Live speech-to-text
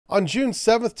On June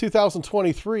 7th,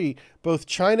 2023, both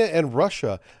China and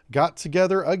Russia got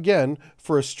together again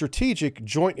for a strategic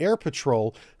joint air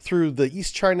patrol through the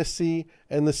East China Sea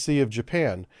and the Sea of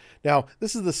Japan. Now,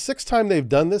 this is the sixth time they've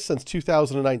done this since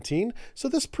 2019, so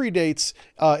this predates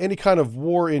any kind of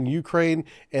war in Ukraine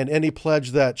and any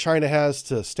pledge that China has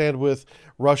to stand with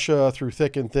Russia through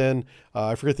thick and thin.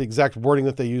 I forget the exact wording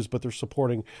that they use, but they're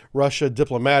supporting Russia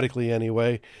diplomatically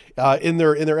anyway in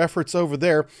their efforts over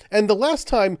there. And the last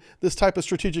time this type of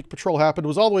strategic patrol happened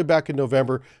was all the way back in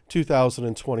November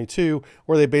 2022,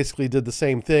 where they basically did the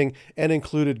same thing and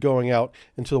included going out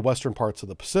into the western parts of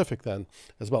the Pacific then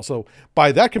as well. So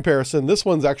by that comparison, this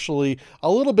one's actually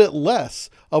a little bit less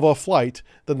of a flight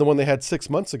than the one they had 6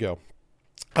 months ago.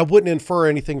 I wouldn't infer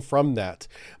anything from that.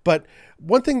 But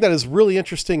one thing that is really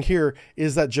interesting here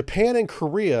is that Japan and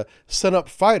Korea sent up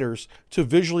fighters to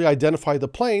visually identify the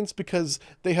planes because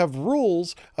they have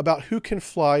rules about who can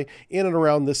fly in and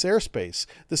around this airspace.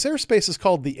 This airspace is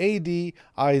called the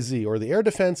ADIZ, or the Air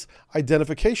Defense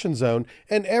Identification Zone,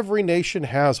 and every nation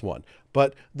has one.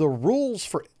 But the rules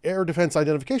for Air Defense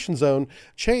Identification Zone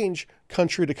change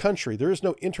country to country. There is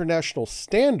no international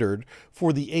standard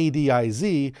for the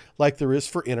ADIZ like there is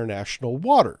for international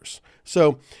waters.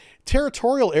 So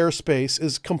territorial airspace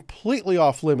is completely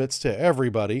off limits to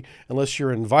everybody unless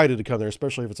you're invited to come there,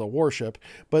 especially if it's a warship.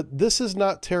 But this is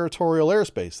not territorial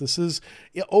airspace. This is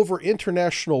over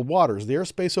international waters. The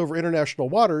airspace over international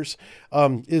waters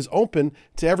is open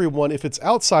to everyone if it's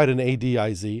outside an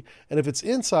ADIZ, and if it's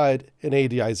inside an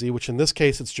ADIZ, which in this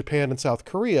case it's Japan and South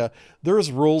Korea,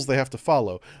 there's rules they have to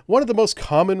follow. One of the most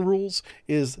common rules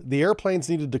is the airplanes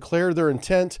need to declare their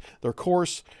intent, their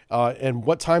course, and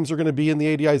what times they're going to be in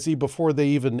the ADIZ before they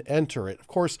even enter it. Of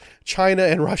course, China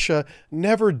and Russia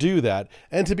never do that.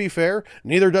 And to be fair,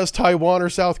 neither does Taiwan or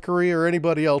South Korea or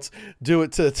anybody else do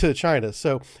it to China.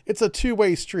 So it's a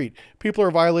two-way street. People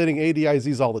are violating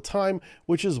ADIZs all the time,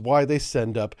 which is why they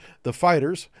send up the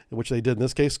fighters, which they did in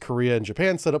this case. Korea and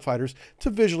Japan set up fighters to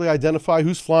visually identify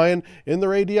who's flying in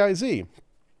their ADIZ.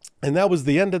 And that was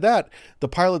the end of that. The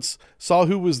pilots saw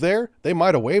who was there. They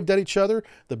might have waved at each other.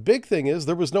 The big thing is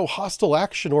there was no hostile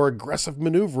action or aggressive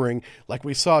maneuvering like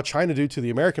we saw China do to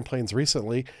the American planes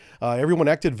recently. Everyone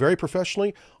acted very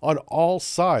professionally on all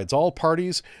sides. All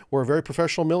parties were very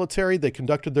professional military. They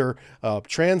conducted their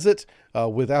transit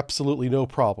with absolutely no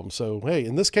problem. So, hey,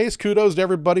 in this case, kudos to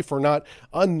everybody for not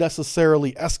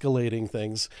unnecessarily escalating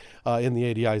things in the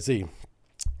ADIZ.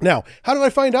 Now, how did I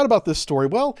find out about this story?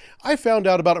 Well, I found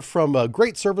out about it from a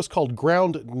great service called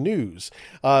Ground News.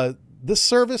 This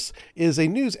service is a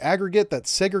news aggregate that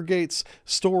segregates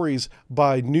stories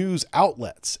by news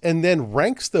outlets and then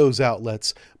ranks those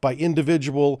outlets by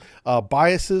individual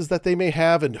biases that they may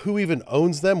have and who even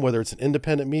owns them, whether it's an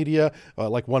independent media,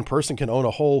 like one person can own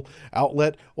a whole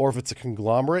outlet, or if it's a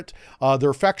conglomerate.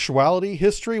 Their factuality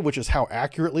history, which is how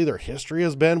accurately their history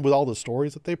has been with all the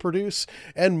stories that they produce,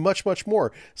 and much, much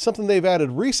more. Something they've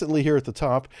added recently here at the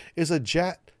top is a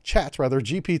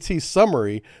GPT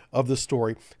summary of the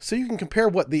story, so you can compare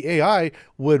what the AI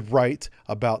would write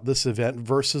about this event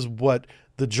versus what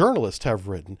the journalists have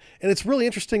written. And it's really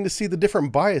interesting to see the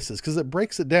different biases because it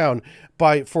breaks it down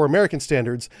by, for American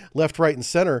standards, left, right, and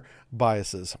center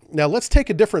biases. Now let's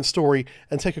take a different story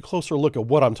and take a closer look at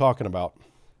what I'm talking about.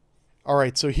 All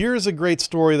right, so here's a great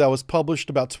story that was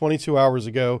published about 22 hours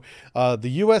ago. The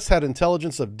U.S. had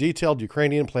intelligence of detailed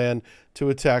Ukrainian plan to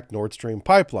attack Nord Stream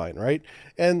pipeline, right?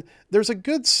 And there's a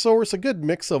good source, a good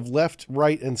mix of left,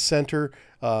 right, and center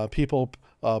people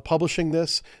publishing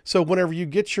this. So whenever you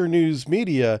get your news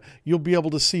media, you'll be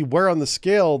able to see where on the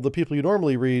scale the people you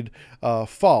normally read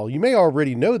fall. You may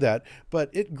already know that, but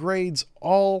it grades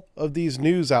all of these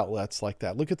news outlets like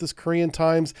that. Look at this Korean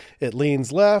Times. It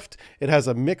leans left. It has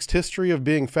a mixed history of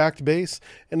being fact-based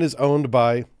and is owned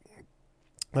by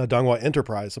Donghua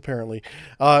Enterprise, apparently.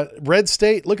 Red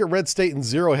State, look at Red State and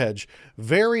Zero Hedge.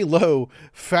 Very low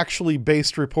factually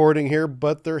based reporting here,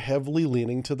 but they're heavily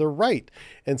leaning to the right.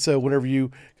 And so whenever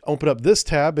you open up this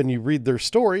tab and you read their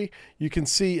story, you can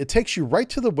see it takes you right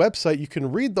to the website. You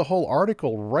can read the whole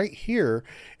article right here,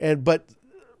 but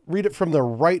read it from the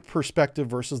right perspective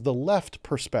versus the left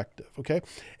perspective, okay?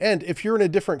 And if you're in a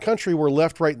different country where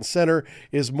left, right, and center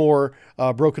is more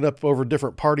broken up over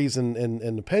different parties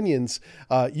and opinions,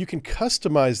 you can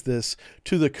customize this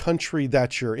to the country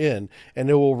that you're in, and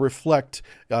it will reflect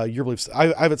your beliefs.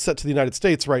 I have it set to the United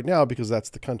States right now because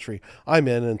that's the country I'm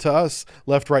in, and to us,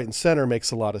 left, right, and center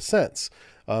makes a lot of sense.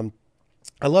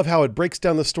 I love how it breaks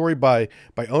down the story by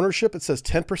ownership. It says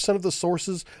 10% of the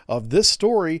sources of this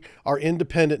story are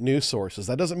independent news sources.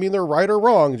 That doesn't mean they're right or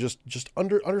wrong. Just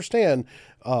understand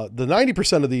the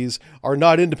 90% of these are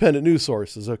not independent news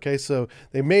sources. Okay, so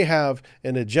they may have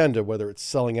an agenda, whether it's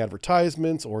selling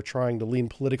advertisements or trying to lean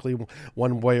politically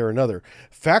one way or another.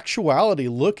 Factuality,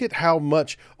 look at how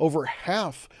much, over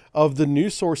half of the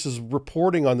news sources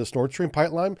reporting on this Nord Stream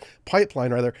pipeline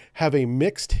have a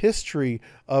mixed history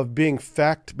of being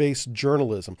fact-based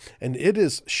journalism. And it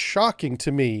is shocking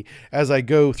to me as I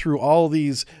go through all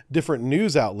these different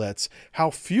news outlets, how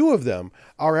few of them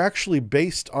are actually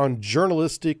based on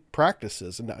journalistic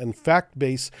practices and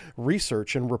fact-based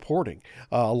research and reporting.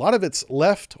 A lot of it's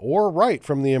left or right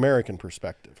from the American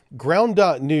perspective.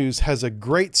 Ground.news has a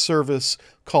great service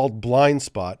called Blind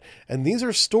Spot, and these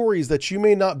are stories that you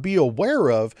may not be aware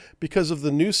of because of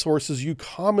the news sources you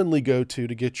commonly go to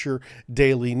get your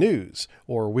daily news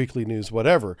or weekly news,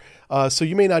 whatever. So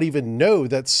you may not even know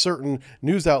that certain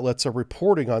news outlets are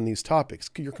reporting on these topics.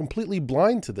 You're completely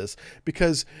blind to this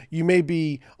because you may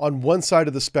be on one side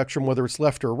of the spectrum, whether it's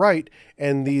left or right,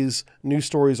 and these news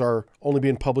stories are only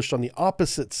being published on the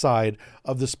opposite side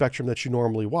of the spectrum that you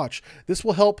normally watch. This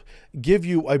will help give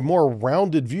you a more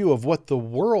rounded view of what the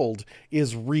world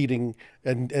is reading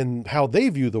and how they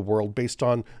view the world based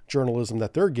on journalism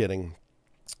that they're getting.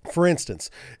 For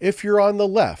instance, if you're on the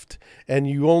left and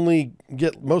you only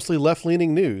get mostly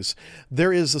left-leaning news,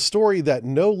 there is a story that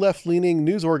no left-leaning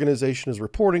news organization is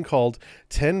reporting called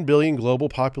 10 billion global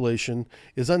population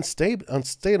is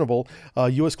unsustainable,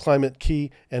 U.S. climate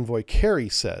key envoy Kerry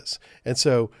says. And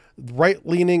so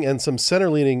right-leaning and some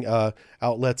center-leaning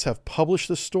outlets have published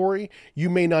this story. You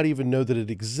may not even know that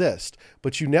it exists,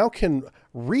 but you now can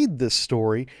read this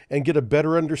story and get a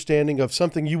better understanding of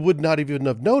something you would not even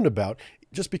have known about,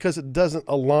 just because it doesn't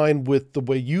align with the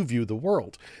way you view the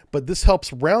world. But this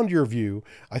helps round your view,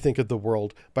 I think, of the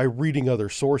world by reading other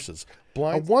sources.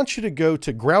 I want you to go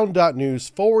to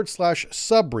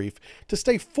ground.news/subbrief to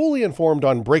stay fully informed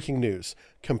on breaking news,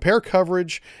 compare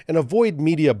coverage, and avoid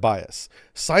media bias.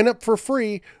 Sign up for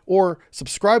free or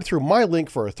subscribe through my link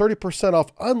for a 30%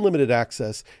 off unlimited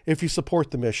access if you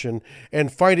support the mission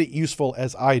and find it useful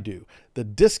as I do. The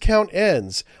discount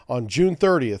ends on June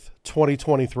 30th,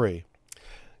 2023.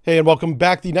 Hey, and welcome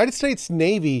back. The United States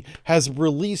Navy has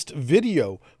released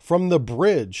video from the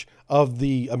bridge of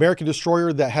the American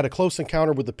destroyer that had a close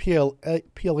encounter with the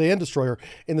PLAN destroyer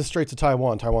in the Straits of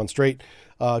Taiwan Strait.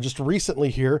 Just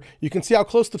recently here, you can see how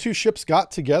close the two ships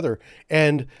got together.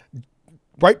 And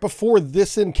right before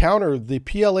this encounter, the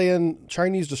PLAN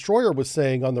Chinese destroyer was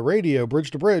saying on the radio, bridge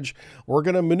to bridge, we're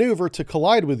going to maneuver to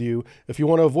collide with you. If you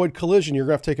want to avoid collision, you're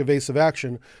going to have to take evasive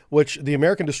action, which the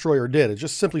American destroyer did. It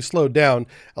just simply slowed down,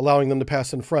 allowing them to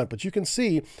pass in front. But you can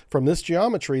see from this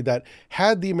geometry that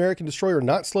had the American destroyer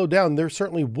not slowed down, there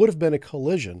certainly would have been a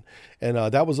collision. And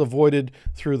that was avoided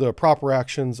through the proper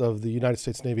actions of the United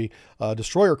States Navy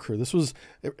destroyer crew. This was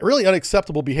really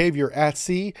unacceptable behavior at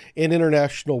sea in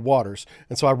international waters.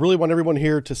 And so I really want everyone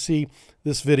here to see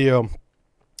this video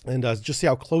and just see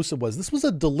how close it was. This was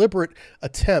a deliberate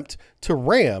attempt to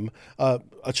ram a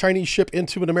Chinese ship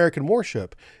into an American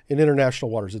warship in international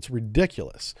waters. It's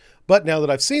ridiculous. But now that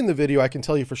I've seen the video, I can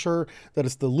tell you for sure that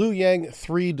it's the Liu Yang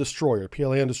 3 destroyer,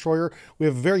 PLAN destroyer. We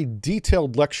have a very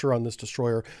detailed lecture on this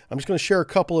destroyer. I'm just going to share a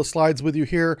couple of slides with you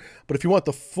here. But if you want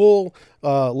the full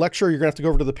lecture, you're going to have to go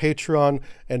over to the Patreon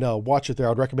and watch it there.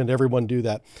 I'd recommend everyone do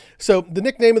that. So the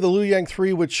nickname of the Liu Yang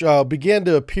 3, which began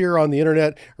to appear on the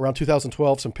internet around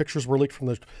 2012, some pictures were leaked from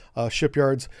the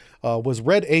shipyards, was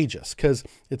Red Aegis, because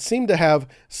it seemed to have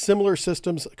similar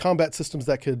systems, combat systems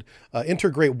that could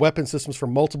integrate weapon systems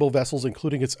from multiple vessels,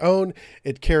 including its own.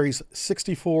 It carries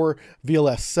 64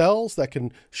 VLS cells that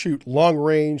can shoot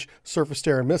long-range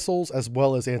surface-to-air missiles, as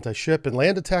well as anti-ship and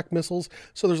land attack missiles.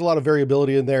 So there's a lot of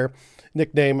variability in there.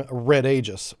 Nickname Red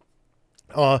Aegis.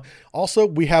 Also,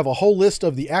 we have a whole list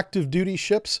of the active duty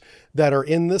ships that are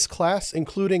in this class,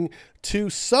 including 2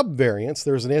 subvariants.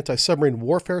 There's an anti-submarine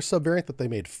warfare subvariant that they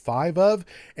made 5 of,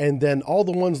 and then all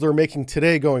the ones they're making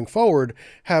today going forward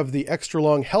have the extra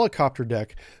long helicopter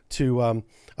deck to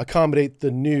accommodate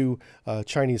the new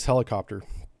Chinese helicopter.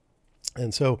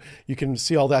 And so you can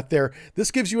see all that there.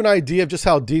 This gives you an idea of just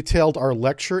how detailed our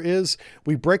lecture is.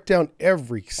 We break down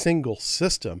every single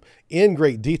system in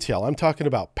great detail. I'm talking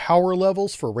about power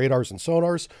levels for radars and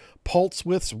sonars, pulse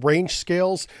widths, range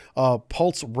scales,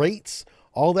 pulse rates.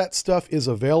 All that stuff is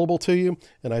available to you,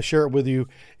 and I share it with you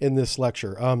in this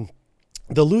lecture.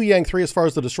 The Liu Yang 3, as far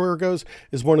as the destroyer goes,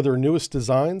 is one of their newest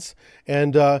designs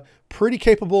and pretty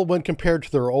capable when compared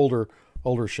to their older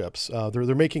older ships.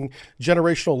 They're making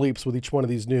generational leaps with each one of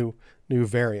these new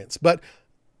variants, but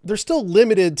they're still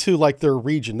limited to like their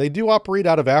region. They do operate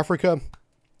out of Africa.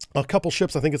 A couple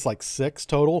ships, I think it's like 6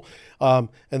 total. And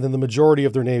then the majority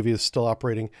of their Navy is still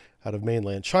operating out of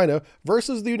mainland China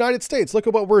versus the United States. Look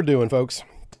at what we're doing, folks.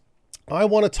 I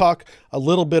want to talk a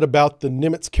little bit about the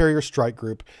Nimitz Carrier Strike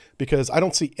Group because I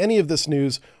don't see any of this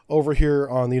news over here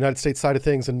on the United States side of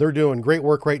things, and they're doing great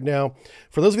work right now.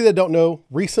 For those of you that don't know,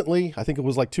 recently, I think it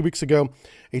was like 2 weeks ago,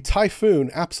 a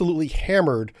typhoon absolutely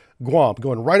hammered Guam,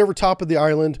 going right over top of the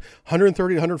island,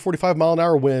 130 to 145 mile an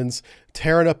hour winds,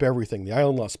 tearing up everything. The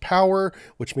island lost power,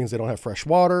 which means they don't have fresh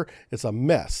water. It's a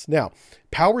mess. Now,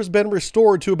 power's been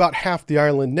restored to about half the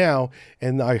island now,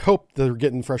 and I hope they're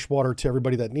getting fresh water to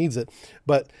everybody that needs it.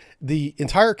 But the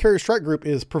entire Carrier Strike Group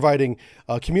is providing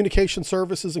communication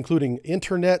services, including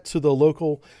internet to the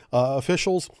local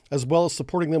officials, as well as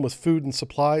supporting them with food and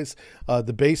supplies.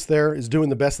 The base there is doing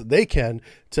the best that they can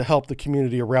to help the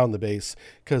community around the base,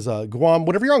 because Guam,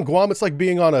 whenever you're on Guam, it's like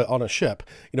being on a ship.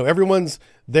 You know, everyone's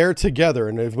there together,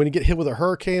 and when you get hit with a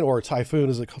hurricane or a typhoon,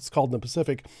 as it's called in the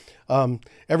Pacific,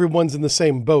 everyone's in the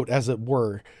same boat, as it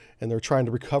were, and they're trying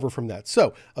to recover from that.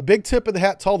 So a big tip of the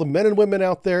hat to all the men and women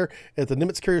out there at the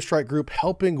Nimitz Carrier Strike Group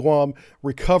helping Guam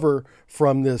recover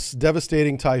from this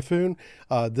devastating typhoon.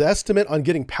 The estimate on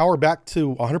getting power back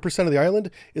to 100% of the island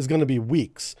is going to be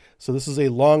weeks. So this is a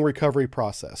long recovery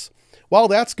process. While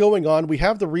that's going on, we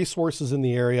have the resources in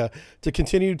the area to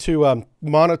continue to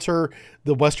monitor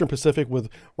the Western Pacific with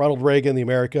Ronald Reagan, the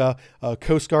America.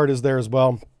 Coast Guard is there as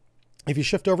well. If you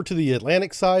shift over to the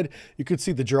Atlantic side, you could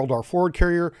see the Gerald R. Ford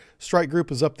Carrier Strike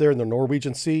Group is up there in the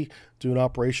Norwegian Sea doing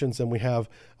operations. And we have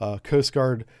Coast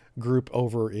Guard group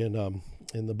over in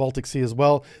the Baltic Sea as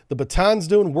well. The Baton's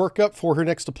doing workup for her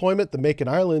next deployment. The Macon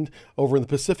Island over in the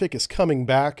Pacific is coming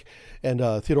back, and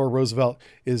Theodore Roosevelt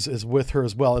is with her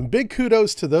as well. And big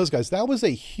kudos to those guys. That was a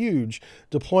huge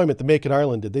deployment the Macon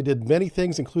Island did. They did many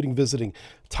things, including visiting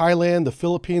Thailand, the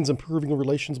Philippines, improving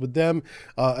relations with them.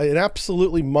 An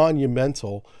absolutely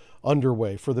monumental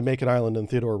underway for the Macon Island and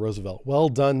Theodore Roosevelt. Well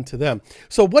done to them.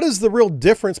 So what is the real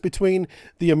difference between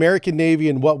the American Navy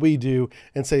and what we do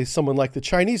and say someone like the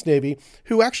Chinese Navy,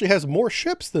 who actually has more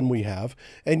ships than we have,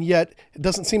 and yet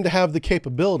doesn't seem to have the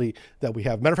capability that we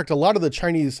have? Matter of fact, a lot of the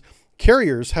Chinese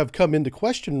carriers have come into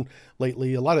question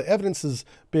lately. A lot of evidence has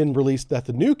been released that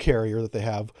the new carrier that they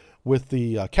have with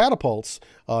the catapults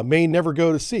may never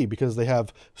go to sea because they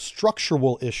have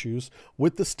structural issues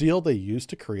with the steel they use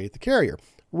to create the carrier.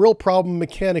 Real problem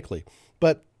mechanically.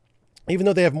 But even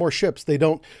though they have more ships, they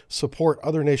don't support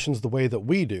other nations the way that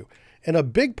we do. And a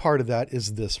big part of that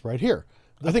is this right here.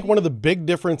 I think one of the big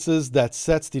differences that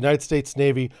sets the United States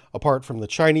Navy apart from the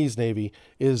Chinese Navy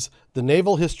is the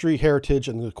naval history, heritage,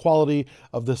 and the quality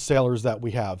of the sailors that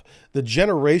we have. The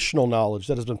generational knowledge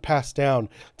that has been passed down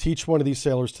to each one of these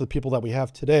sailors, to the people that we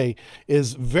have today,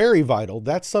 is very vital.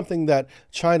 That's something that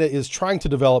China is trying to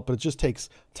develop, but it just takes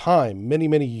time, many,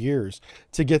 many years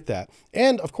to get that.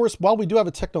 And of course, while we do have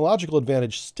a technological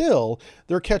advantage still,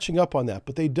 they're catching up on that,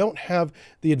 but they don't have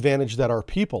the advantage that our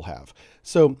people have.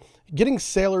 So getting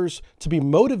sailors to be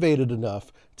motivated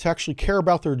enough to actually care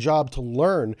about their job, to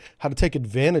learn how to take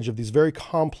advantage of these very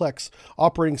complex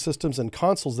operating systems and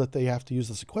consoles that they have to use,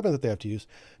 this equipment that they have to use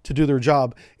to do their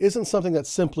job, isn't something that's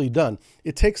simply done.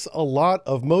 It takes a lot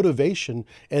of motivation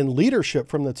and leadership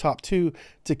from the top two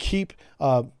to keep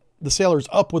the sailors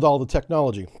up with all the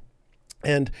technology.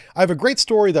 And I have a great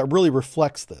story that really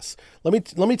reflects this. Let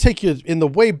me take you in the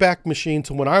way back machine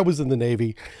to when I was in the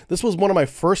Navy. This was one of my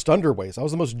first underways. I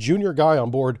was the most junior guy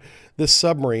on board this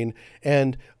submarine,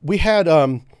 and we had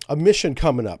a mission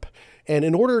coming up. And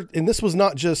this was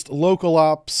not just local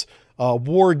ops,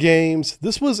 war games.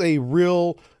 This was a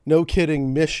real, no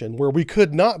kidding mission where we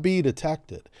could not be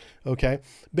detected. Okay.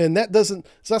 And that's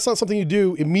not something you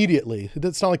do immediately.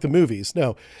 It's not like the movies.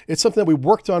 No, it's something that we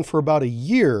worked on for about a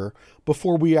year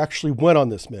before we actually went on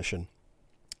this mission.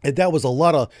 And that was a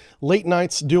lot of late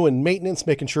nights doing maintenance,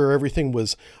 making sure everything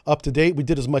was up to date. We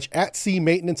did as much at-sea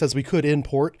maintenance as we could in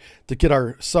port to get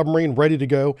our submarine ready to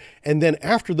go. And then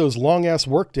after those long-ass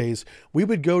work days, we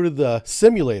would go to the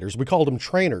simulators, we called them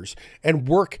trainers, and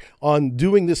work on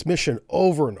doing this mission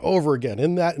over and over again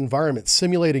in that environment,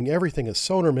 simulating everything as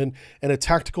sonarmen and a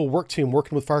tactical work team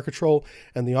working with fire control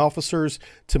and the officers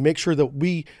to make sure that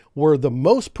we were the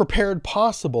most prepared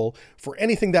possible for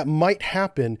anything that might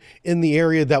happen in the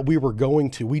area that we were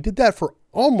going to. We did that for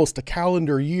almost a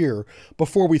calendar year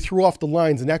before we threw off the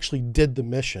lines and actually did the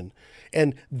mission.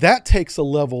 And that takes a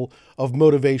level of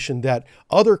motivation that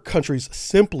other countries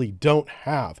simply don't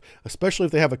have, especially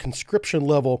if they have a conscription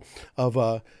level of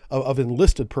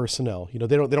enlisted personnel. You know,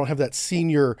 they don't have that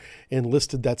senior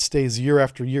enlisted that stays year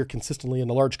after year consistently in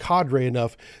a large cadre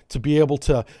enough to be able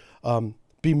to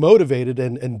be motivated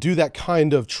and do that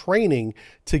kind of training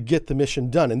to get the mission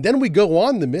done. And then we go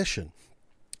on the mission.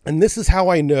 And this is how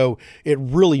I know it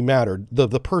really mattered.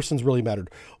 The persons really mattered.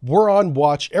 We're on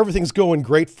watch. Everything's going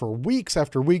great for weeks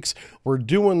after weeks. We're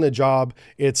doing the job.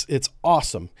 It's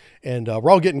awesome. And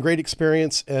we're all getting great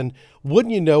experience. And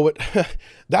wouldn't you know it,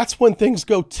 that's when things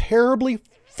go terribly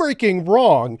freaking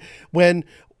wrong, when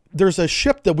there's a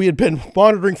ship that we had been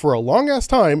monitoring for a long ass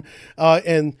time,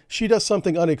 and she does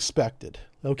something unexpected.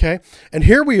 Okay. And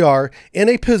here we are in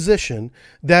a position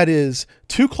that is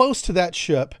too close to that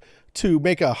ship to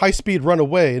make a high-speed run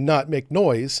away and not make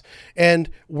noise. And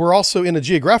we're also in a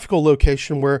geographical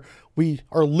location where we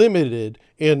are limited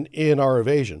in our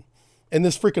evasion. And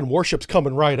this freaking warship's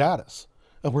coming right at us.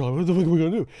 And we're like, what the fuck are we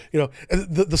going to do? You know,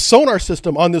 the sonar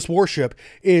system on this warship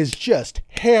is just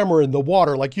hammering the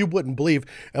water like you wouldn't believe.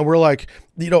 And we're like,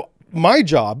 you know, my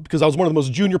job, because I was one of the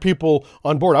most junior people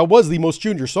on board. I was the most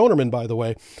junior sonarman, by the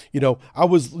way. You know, I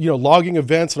was, you know, logging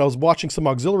events, and I was watching some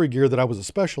auxiliary gear that I was a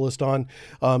specialist on,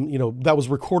 you know, that was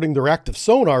recording their active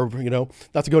sonar, you know,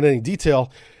 not to go into any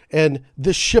detail. And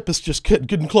this ship is just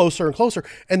getting closer and closer.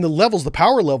 And the levels, the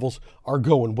power levels are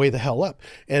going way the hell up.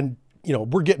 And, you know,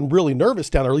 we're getting really nervous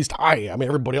down there. At least I am. I mean,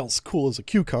 everybody else is cool as a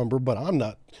cucumber, but I'm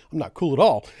not cool at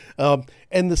all.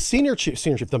 And the senior chief,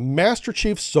 the master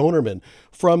chief sonarman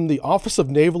from the Office of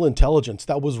Naval Intelligence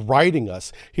that was riding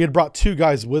us, he had brought 2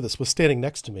 guys with us, was standing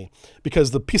next to me,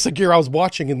 because the piece of gear I was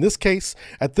watching in this case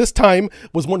at this time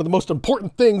was one of the most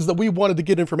important things that we wanted to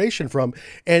get information from.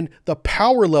 And the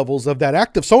power levels of that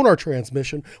active sonar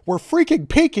transmission were freaking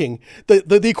peaking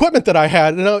the equipment that I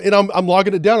had. And I'm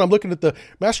logging it down. I'm looking at the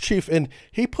master chief, and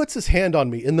he puts his hand on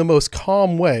me in the most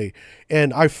calm way.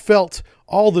 And I felt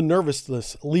all the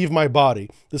nervousness leave my body.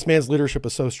 This man's leadership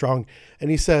is so strong. And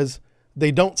he says, they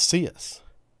don't see us.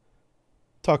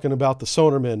 Talking about the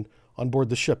sonarmen on board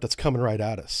the ship that's coming right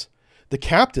at us. The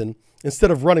captain,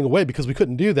 instead of running away because we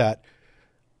couldn't do that,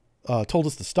 told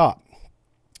us to stop.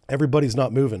 Everybody's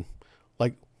not moving.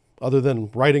 Like, other than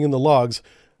writing in the logs,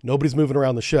 nobody's moving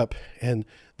around the ship. And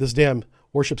this damn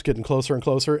warship's getting closer and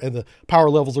closer, and the power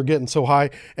levels are getting so high,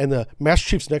 and the master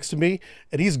chief's next to me,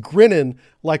 and he's grinning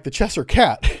like the Cheshire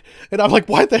Cat. And I'm like,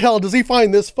 why the hell does he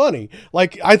find this funny?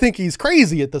 Like, I think he's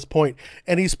crazy at this point.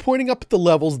 And he's pointing up at the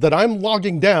levels that I'm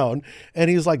logging down, and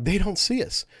he's like, they don't see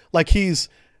us. Like, he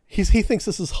thinks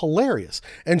this is hilarious.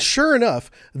 And sure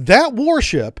enough, that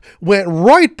warship went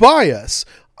right by us.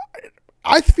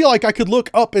 I feel like I could look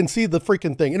up and see the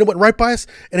freaking thing, and it went right by us,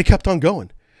 and it kept on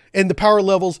going. And the power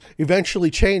levels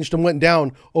eventually changed and went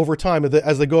down over time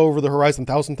as they go over the horizon,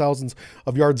 thousands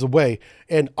of yards away.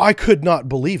 And I could not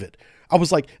believe it. I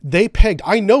was like, they pegged.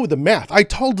 I know the math. I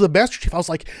told the master chief, I was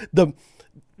like,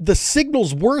 the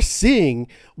signals we're seeing,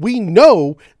 we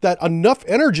know that enough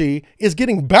energy is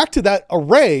getting back to that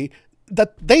array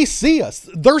that they see us.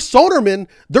 Their sonarmen,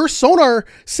 their sonar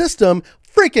system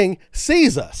freaking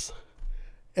sees us.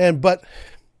 And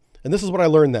this is what I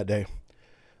learned that day.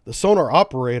 The sonar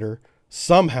operator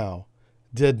somehow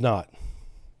did not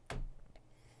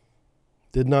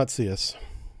see us.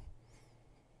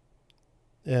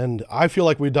 And I feel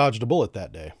like we dodged a bullet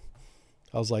that day.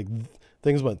 I was like,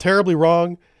 things went terribly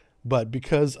wrong, but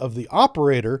because of the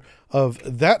operator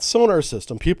of that sonar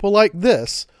system, people like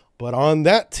this, but on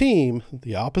that team,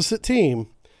 the opposite team,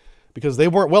 because they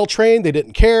weren't well trained, they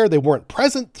didn't care, they weren't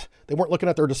present, they weren't looking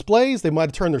at their displays. They might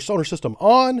have turned their sonar system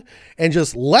on and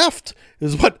just left,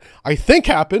 is what I think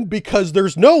happened, because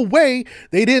there's no way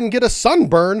they didn't get a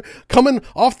sunburn coming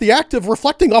off the active,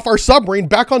 reflecting off our submarine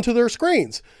back onto their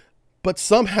screens. But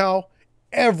somehow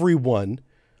everyone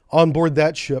on board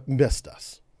that ship missed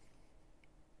us.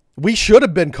 We should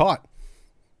have been caught.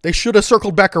 They should have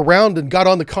circled back around and got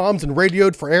on the comms and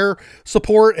radioed for air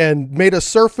support and made us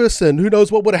surface, and who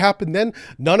knows what would have happened then.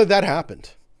 None of that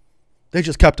happened. They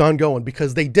just kept on going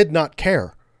because they did not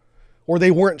care, or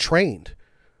they weren't trained,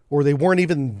 or they weren't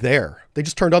even there. They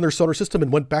just turned on their sonar system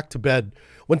and went back to bed,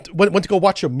 went to go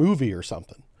watch a movie or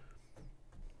something.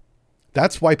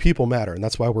 That's why people matter, and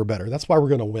that's why we're better. That's why we're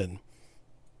going to win.